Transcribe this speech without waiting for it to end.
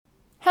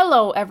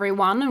Hello,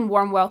 everyone, and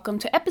warm welcome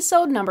to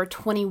episode number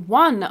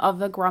 21 of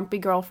the Grumpy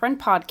Girlfriend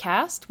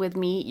podcast with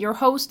me, your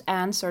host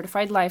and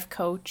certified life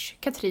coach,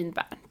 Katrin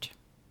Berndt.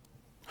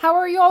 How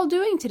are you all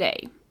doing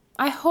today?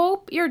 I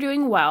hope you're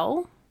doing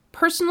well.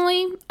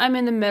 Personally, I'm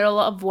in the middle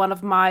of one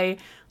of my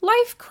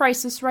life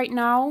crises right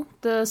now.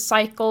 The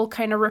cycle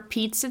kind of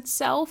repeats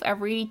itself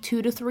every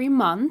 2 to 3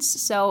 months,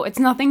 so it's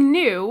nothing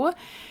new.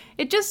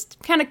 It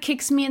just kind of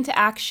kicks me into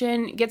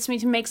action, gets me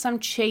to make some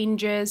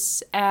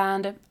changes,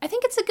 and I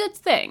think it's a good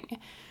thing.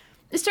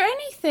 Is there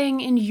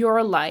anything in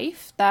your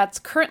life that's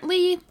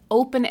currently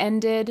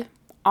open-ended,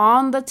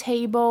 on the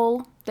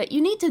table, that you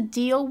need to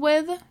deal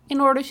with in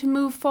order to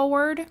move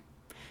forward?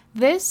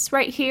 This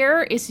right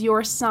here is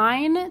your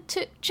sign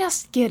to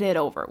just get it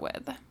over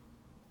with.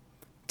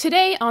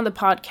 Today on the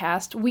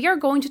podcast, we are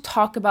going to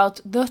talk about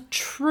the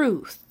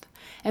truth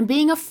and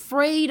being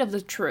afraid of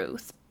the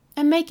truth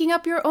and making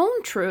up your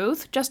own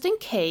truth just in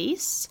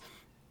case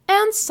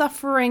and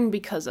suffering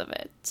because of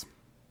it.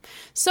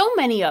 So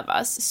many of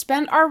us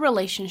spend our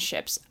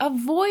relationships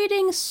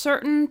avoiding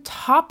certain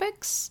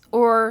topics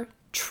or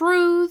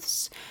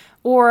truths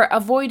or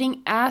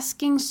avoiding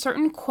asking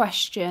certain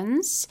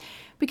questions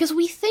because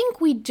we think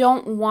we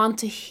don't want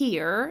to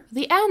hear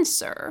the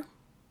answer.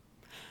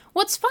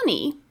 What's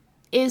funny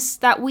is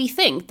that we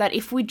think that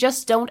if we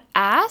just don't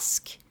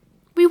ask,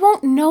 we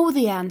won't know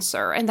the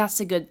answer, and that's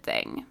a good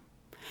thing.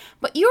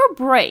 But your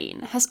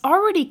brain has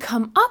already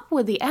come up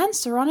with the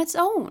answer on its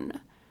own.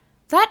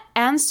 That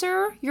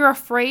answer you're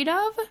afraid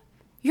of,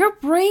 your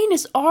brain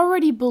is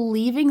already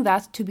believing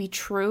that to be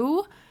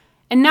true,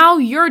 and now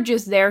you're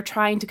just there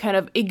trying to kind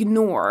of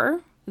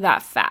ignore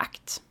that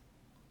fact.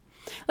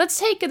 Let's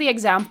take the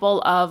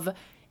example of,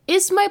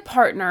 is my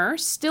partner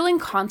still in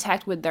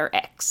contact with their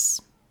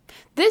ex?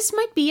 This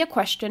might be a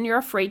question you're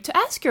afraid to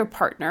ask your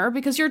partner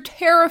because you're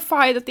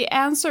terrified that the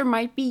answer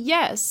might be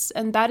yes,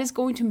 and that is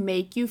going to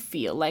make you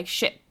feel like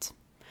shit.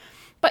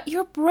 But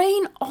your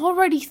brain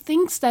already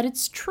thinks that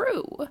it's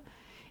true.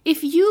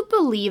 If you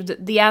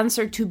believed the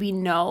answer to be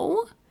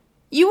no,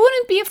 you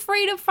wouldn't be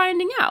afraid of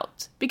finding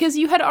out because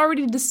you had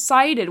already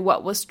decided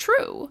what was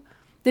true.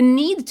 The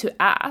need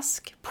to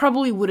ask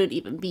probably wouldn't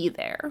even be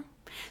there.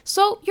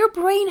 So your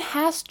brain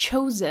has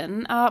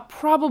chosen a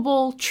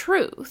probable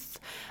truth,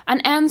 an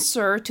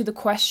answer to the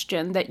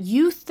question that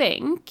you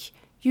think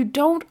you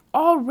don't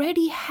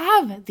already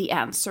have the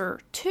answer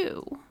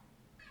to.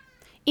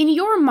 In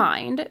your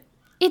mind,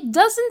 it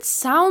doesn't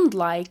sound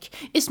like,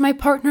 is my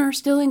partner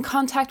still in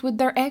contact with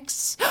their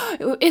ex?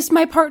 Is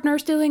my partner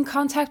still in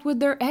contact with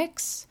their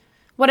ex?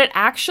 What it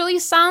actually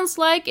sounds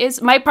like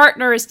is, my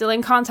partner is still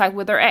in contact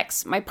with their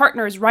ex. My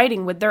partner is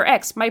writing with their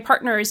ex. My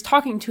partner is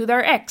talking to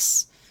their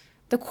ex.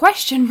 The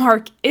question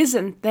mark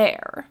isn't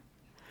there.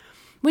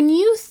 When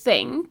you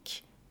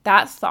think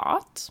that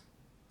thought,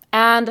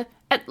 and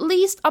at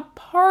least a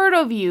part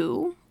of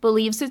you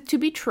believes it to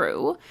be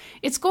true,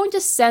 it's going to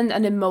send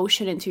an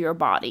emotion into your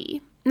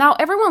body. Now,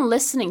 everyone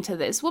listening to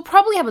this will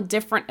probably have a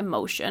different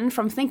emotion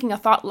from thinking a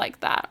thought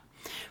like that.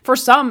 For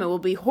some, it will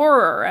be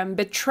horror and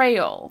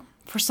betrayal.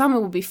 For some,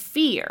 it will be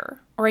fear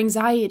or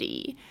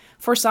anxiety.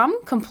 For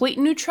some, complete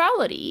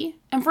neutrality.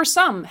 And for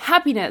some,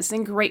 happiness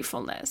and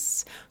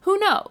gratefulness. Who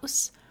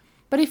knows?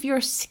 But if you're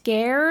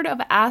scared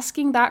of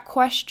asking that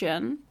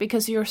question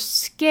because you're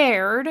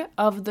scared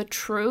of the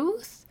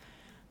truth,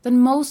 then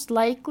most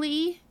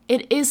likely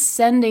it is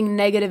sending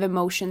negative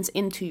emotions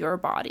into your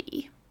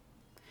body.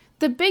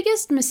 The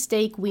biggest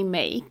mistake we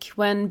make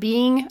when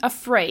being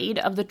afraid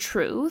of the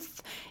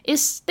truth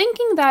is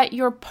thinking that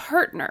your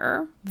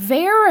partner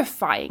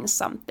verifying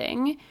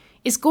something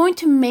is going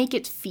to make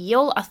it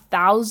feel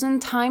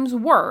 1,000 times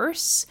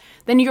worse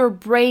than your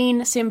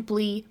brain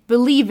simply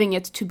believing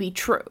it to be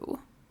true.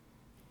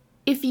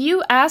 If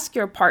you ask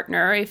your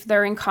partner if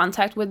they're in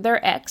contact with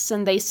their ex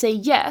and they say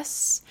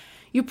yes,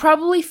 you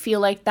probably feel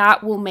like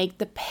that will make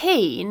the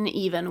pain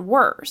even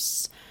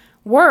worse.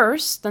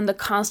 Worse than the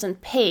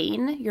constant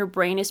pain your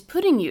brain is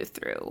putting you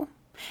through.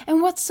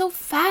 And what's so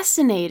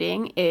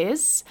fascinating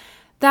is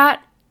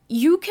that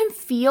you can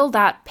feel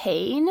that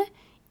pain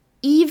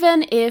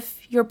even if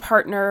your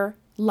partner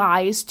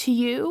lies to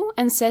you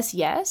and says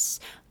yes,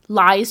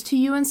 lies to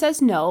you and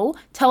says no,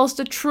 tells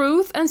the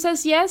truth and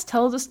says yes,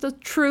 tells us the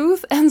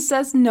truth and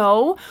says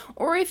no,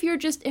 or if you're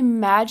just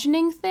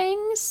imagining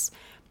things,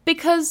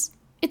 because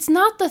it's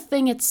not the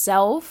thing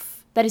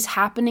itself that is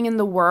happening in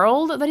the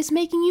world that is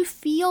making you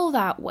feel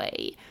that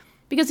way.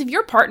 Because if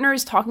your partner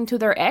is talking to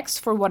their ex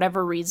for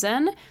whatever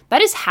reason,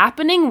 that is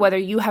happening whether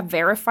you have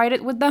verified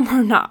it with them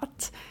or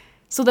not.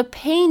 So the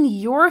pain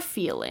you're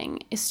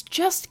feeling is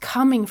just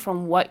coming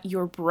from what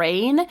your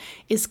brain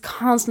is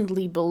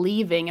constantly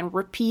believing and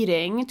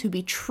repeating to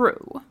be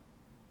true.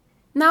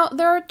 Now,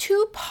 there are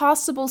 2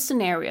 possible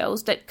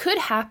scenarios that could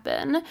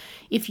happen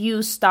if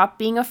you stop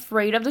being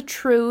afraid of the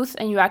truth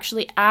and you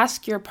actually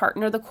ask your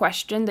partner the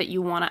question that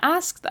you want to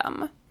ask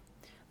them.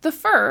 The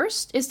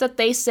first is that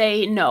they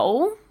say,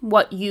 no,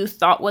 what you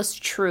thought was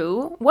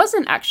true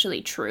wasn't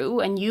actually true,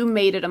 and you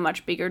made it a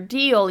much bigger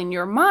deal in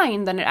your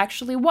mind than it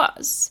actually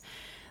was.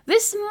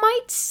 This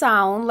might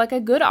sound like a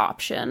good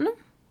option,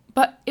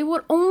 but it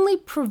would only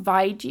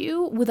provide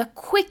you with a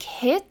quick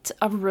hit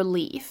of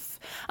relief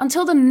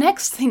until the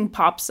next thing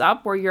pops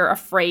up where you're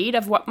afraid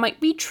of what might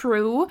be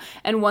true,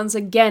 and once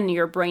again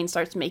your brain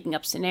starts making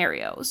up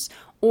scenarios.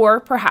 Or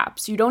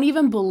perhaps you don't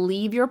even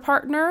believe your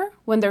partner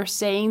when they're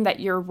saying that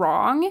you're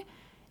wrong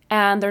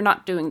and they're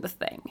not doing the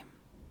thing.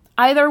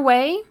 Either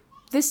way,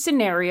 this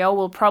scenario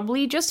will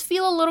probably just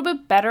feel a little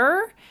bit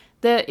better.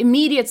 The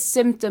immediate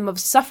symptom of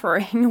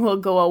suffering will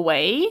go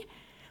away,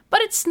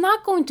 but it's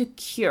not going to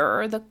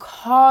cure the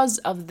cause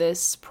of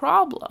this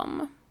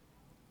problem.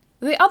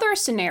 The other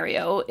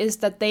scenario is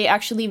that they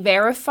actually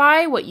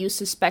verify what you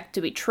suspect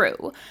to be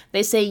true.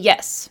 They say,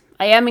 yes,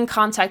 I am in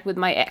contact with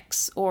my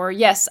ex, or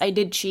yes, I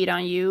did cheat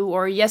on you,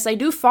 or yes, I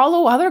do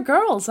follow other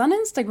girls on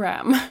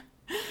Instagram.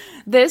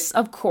 This,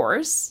 of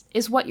course,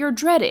 is what you're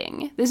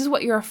dreading. This is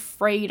what you're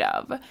afraid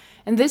of.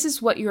 And this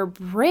is what your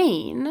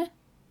brain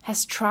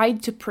has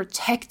tried to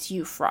protect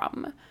you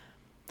from.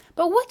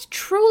 But what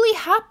truly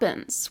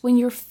happens when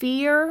your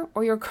fear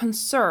or your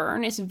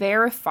concern is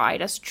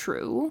verified as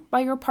true by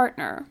your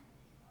partner?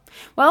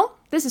 Well,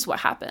 this is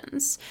what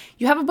happens.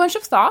 You have a bunch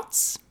of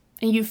thoughts,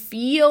 and you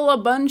feel a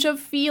bunch of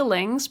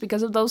feelings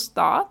because of those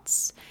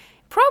thoughts.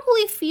 It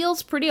probably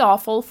feels pretty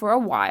awful for a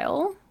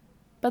while,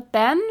 but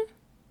then,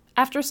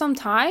 after some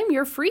time,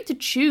 you're free to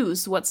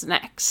choose what's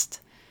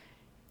next.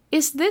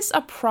 Is this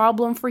a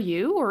problem for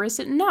you, or is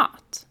it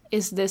not?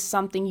 Is this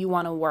something you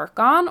want to work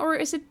on, or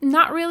is it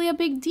not really a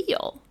big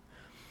deal?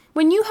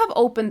 When you have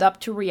opened up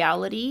to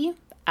reality,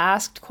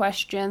 asked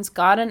questions,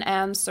 gotten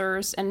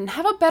answers, and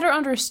have a better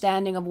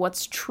understanding of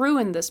what's true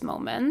in this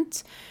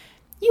moment,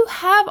 you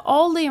have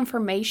all the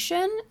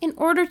information in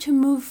order to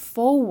move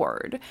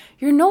forward.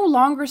 You're no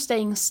longer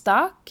staying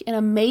stuck in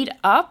a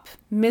made-up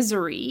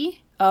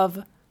misery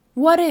of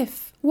what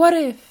if, what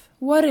if,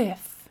 what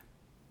if?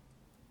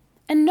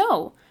 And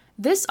no,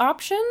 this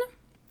option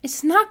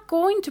is not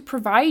going to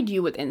provide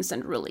you with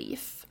instant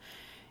relief.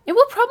 It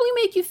will probably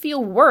make you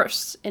feel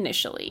worse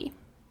initially,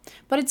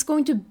 but it's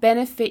going to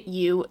benefit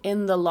you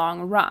in the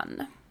long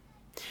run.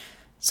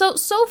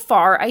 So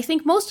far, I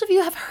think most of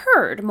you have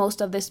heard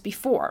most of this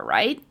before,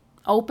 right?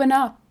 Open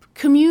up,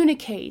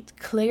 communicate,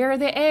 clear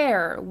the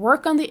air,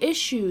 work on the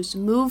issues,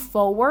 move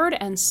forward,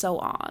 and so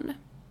on.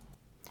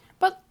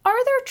 But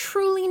are there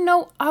truly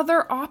no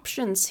other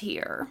options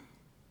here?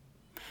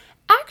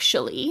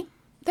 Actually,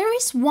 there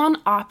is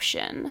one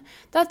option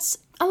that's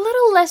a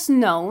little less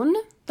known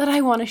that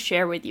I want to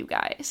share with you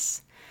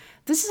guys.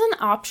 This is an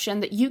option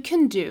that you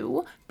can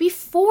do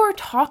before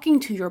talking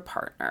to your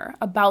partner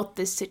about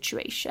this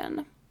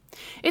situation.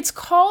 It's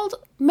called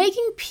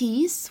making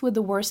peace with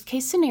the worst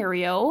case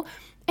scenario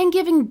and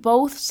giving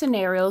both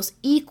scenarios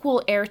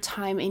equal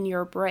airtime in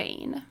your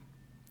brain.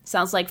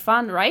 Sounds like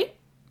fun, right?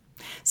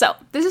 So,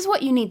 this is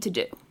what you need to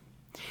do.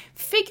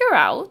 Figure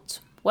out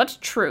what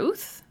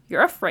truth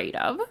you're afraid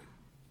of.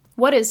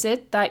 What is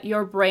it that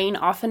your brain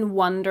often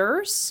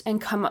wonders and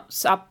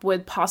comes up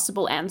with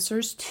possible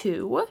answers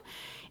to?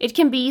 It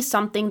can be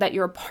something that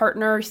your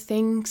partner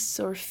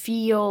thinks or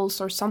feels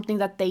or something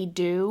that they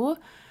do.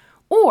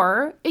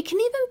 Or it can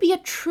even be a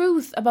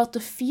truth about the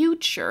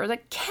future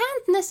that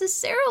can't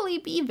necessarily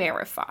be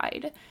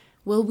verified.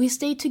 Will we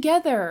stay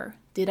together?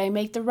 Did I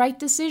make the right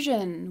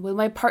decision? Will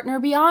my partner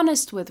be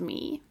honest with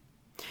me?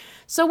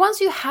 So once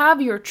you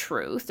have your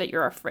truth that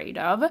you're afraid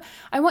of,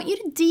 I want you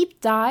to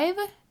deep dive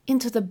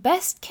into the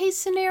best case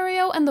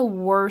scenario and the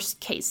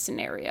worst case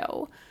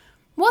scenario.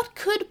 What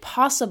could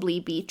possibly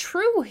be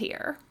true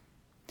here?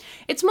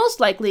 It's most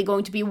likely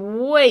going to be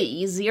way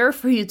easier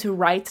for you to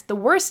write the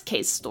worst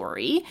case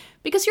story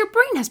because your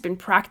brain has been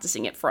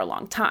practicing it for a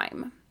long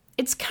time.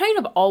 It's kind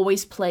of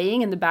always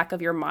playing in the back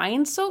of your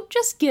mind, so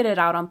just get it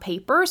out on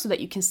paper so that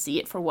you can see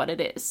it for what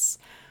it is.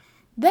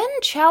 Then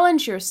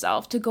challenge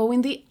yourself to go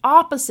in the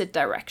opposite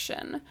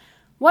direction.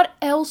 What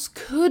else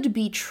could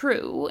be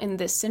true in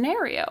this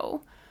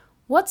scenario?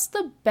 What's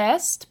the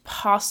best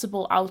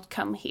possible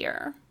outcome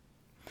here?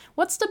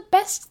 What's the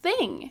best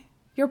thing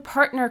your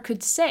partner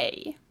could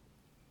say?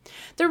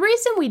 The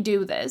reason we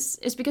do this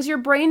is because your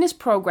brain is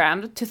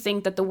programmed to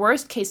think that the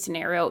worst case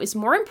scenario is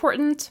more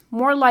important,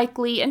 more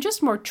likely, and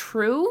just more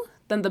true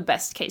than the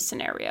best case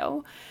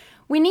scenario.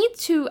 We need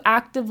to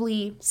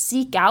actively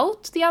seek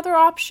out the other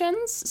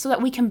options so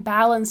that we can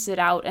balance it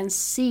out and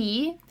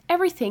see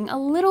everything a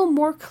little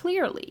more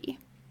clearly.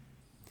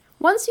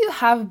 Once you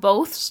have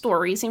both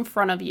stories in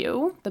front of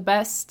you, the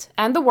best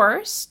and the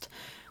worst,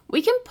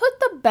 we can put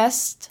the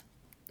best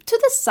to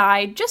the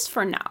side just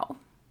for now.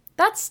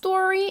 That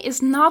story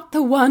is not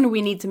the one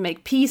we need to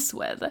make peace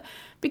with,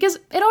 because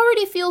it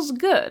already feels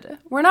good.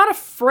 We're not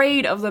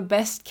afraid of the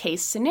best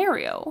case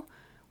scenario.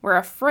 We're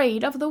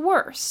afraid of the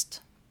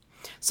worst.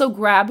 So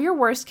grab your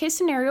worst case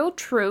scenario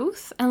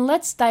truth and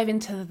let's dive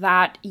into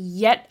that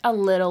yet a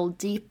little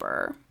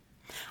deeper.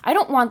 I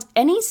don't want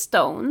any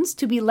stones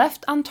to be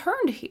left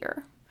unturned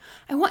here.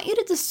 I want you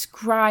to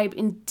describe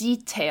in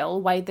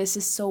detail why this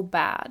is so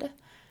bad.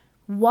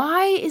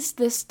 Why is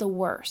this the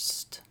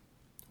worst?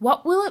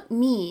 What will it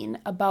mean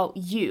about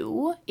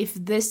you if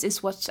this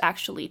is what's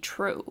actually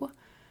true?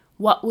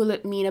 What will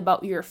it mean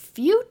about your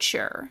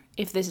future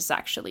if this is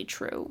actually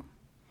true?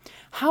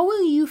 How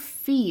will you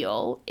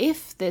feel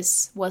if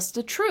this was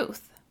the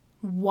truth?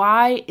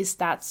 Why is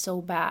that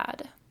so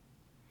bad?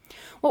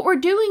 What we're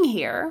doing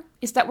here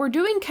is that we're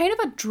doing kind of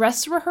a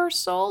dress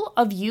rehearsal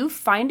of you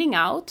finding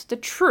out the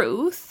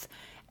truth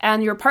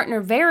and your partner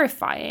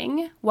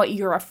verifying what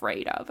you're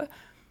afraid of.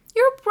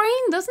 Your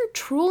brain doesn't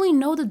truly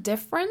know the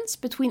difference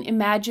between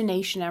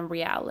imagination and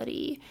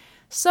reality.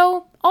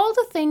 So all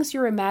the things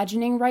you're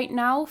imagining right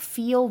now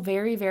feel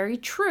very, very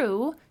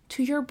true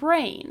to your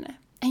brain.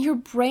 And your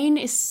brain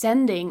is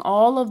sending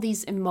all of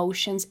these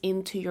emotions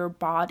into your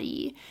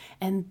body.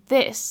 And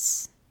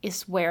this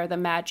is where the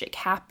magic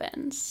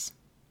happens.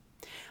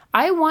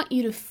 I want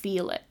you to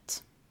feel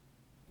it.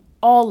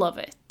 All of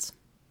it.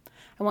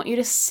 I want you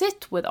to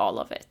sit with all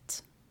of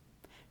it.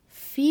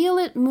 Feel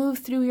it move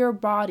through your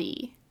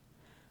body.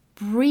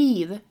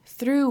 Breathe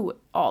through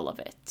all of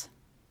it.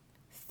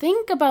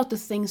 Think about the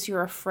things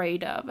you're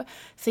afraid of.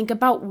 Think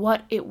about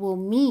what it will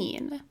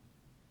mean.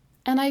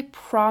 And I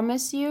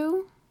promise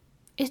you,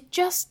 it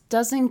just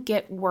doesn't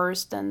get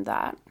worse than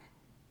that.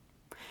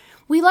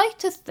 We like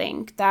to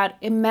think that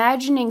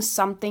imagining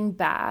something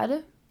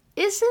bad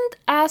isn't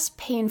as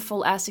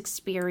painful as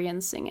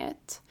experiencing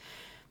it.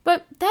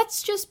 But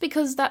that's just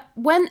because that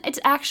when it's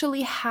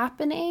actually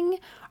happening,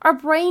 our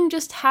brain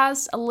just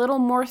has a little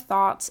more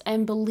thoughts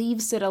and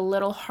believes it a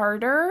little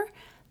harder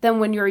than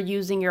when you're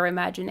using your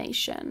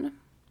imagination.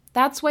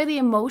 That's why the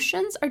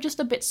emotions are just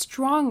a bit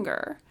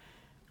stronger.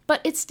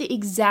 But it's the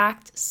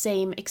exact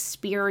same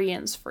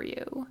experience for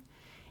you.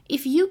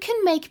 If you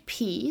can make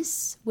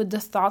peace with the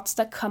thoughts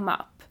that come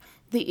up,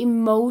 the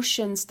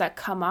emotions that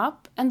come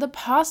up, and the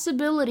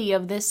possibility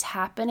of this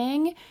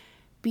happening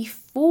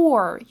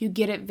before you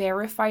get it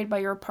verified by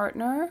your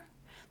partner,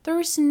 there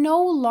is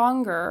no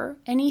longer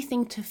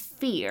anything to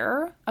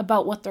fear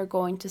about what they're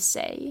going to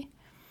say.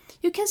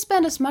 You can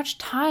spend as much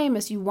time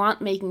as you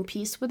want making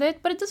peace with it,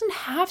 but it doesn't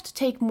have to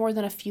take more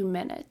than a few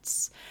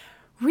minutes.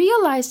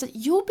 Realize that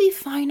you'll be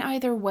fine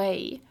either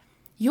way.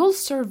 You'll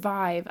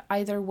survive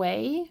either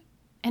way,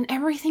 and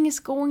everything is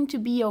going to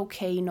be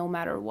okay no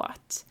matter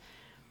what.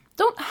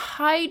 Don't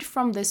hide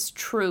from this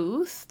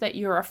truth that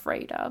you're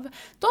afraid of.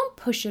 Don't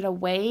push it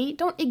away.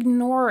 Don't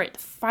ignore it,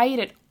 fight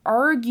it,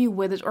 argue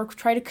with it, or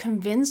try to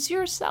convince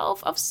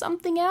yourself of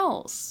something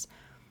else.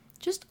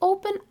 Just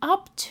open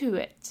up to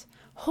it.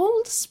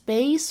 Hold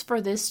space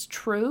for this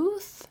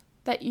truth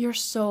that you're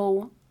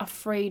so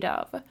afraid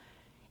of.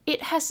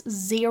 It has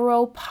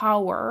zero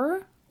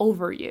power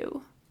over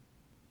you.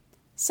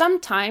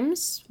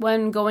 Sometimes,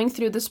 when going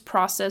through this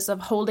process of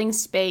holding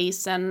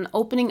space and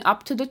opening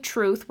up to the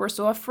truth we're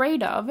so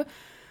afraid of,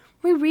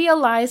 we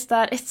realize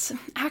that it's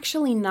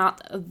actually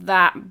not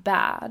that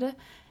bad.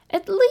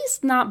 At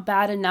least not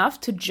bad enough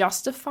to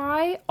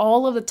justify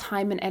all of the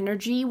time and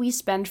energy we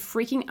spend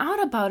freaking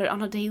out about it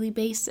on a daily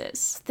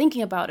basis,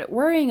 thinking about it,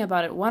 worrying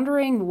about it,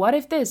 wondering, what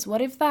if this, what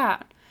if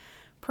that?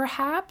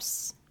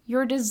 Perhaps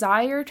your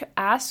desire to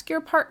ask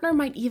your partner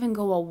might even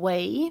go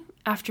away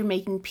after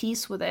making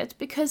peace with it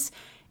because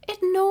it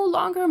no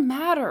longer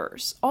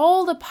matters.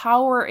 All the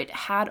power it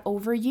had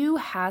over you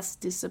has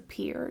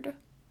disappeared.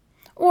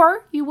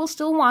 Or you will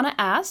still want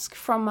to ask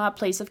from a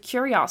place of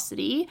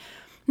curiosity,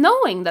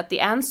 knowing that the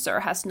answer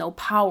has no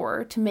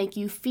power to make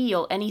you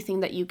feel anything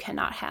that you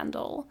cannot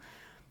handle.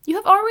 You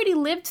have already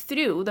lived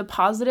through the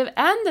positive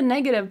and the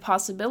negative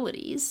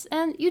possibilities,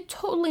 and you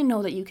totally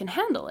know that you can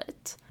handle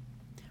it.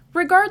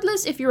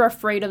 Regardless if you're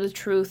afraid of the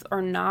truth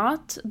or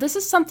not, this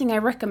is something I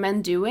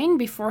recommend doing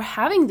before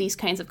having these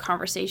kinds of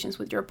conversations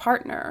with your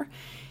partner.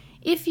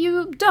 If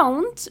you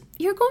don't,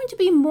 you're going to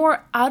be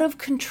more out of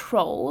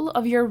control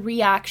of your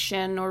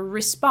reaction or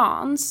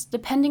response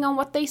depending on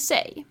what they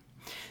say.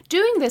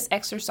 Doing this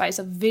exercise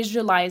of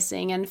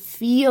visualizing and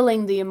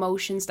feeling the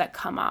emotions that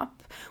come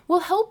up will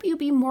help you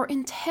be more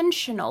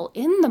intentional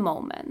in the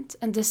moment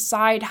and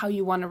decide how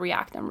you want to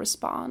react and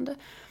respond.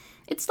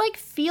 It's like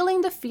feeling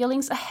the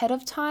feelings ahead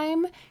of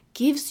time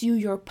gives you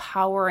your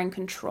power and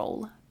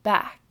control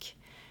back.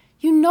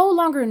 You no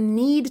longer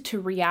need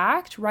to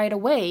react right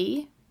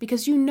away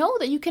because you know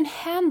that you can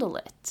handle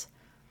it.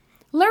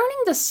 Learning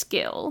the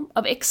skill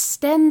of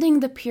extending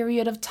the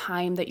period of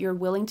time that you're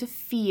willing to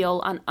feel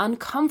an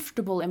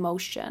uncomfortable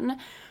emotion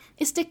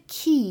is the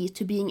key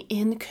to being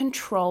in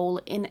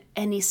control in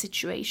any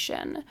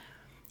situation.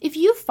 If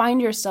you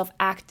find yourself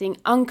acting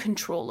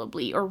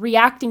uncontrollably or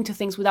reacting to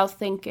things without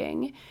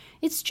thinking,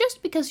 it's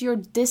just because your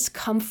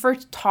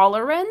discomfort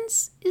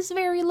tolerance is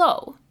very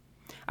low.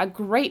 A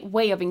great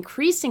way of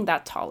increasing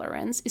that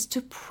tolerance is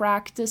to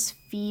practice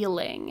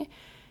feeling.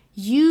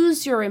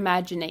 Use your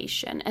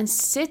imagination and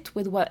sit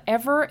with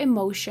whatever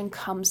emotion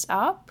comes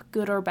up,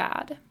 good or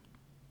bad.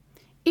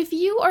 If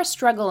you are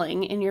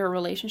struggling in your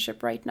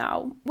relationship right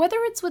now, whether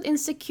it's with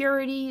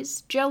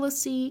insecurities,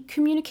 jealousy,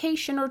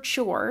 communication, or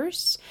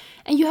chores,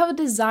 and you have a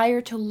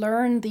desire to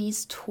learn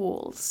these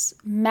tools,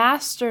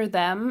 master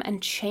them,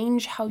 and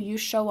change how you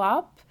show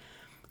up,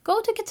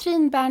 Go to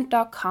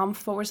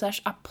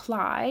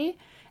katrinbernt.com/apply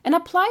and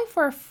apply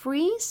for a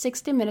free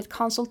 60-minute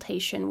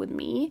consultation with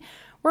me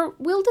where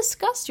we'll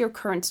discuss your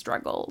current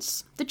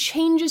struggles, the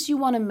changes you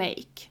want to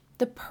make,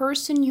 the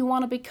person you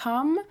want to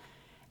become,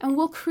 and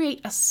we'll create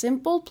a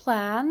simple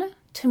plan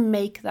to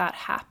make that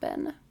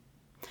happen.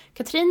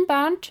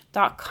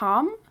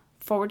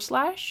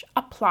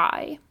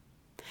 katrinbernt.com/apply.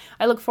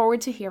 I look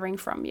forward to hearing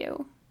from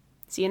you.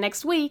 See you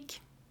next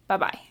week.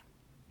 Bye-bye.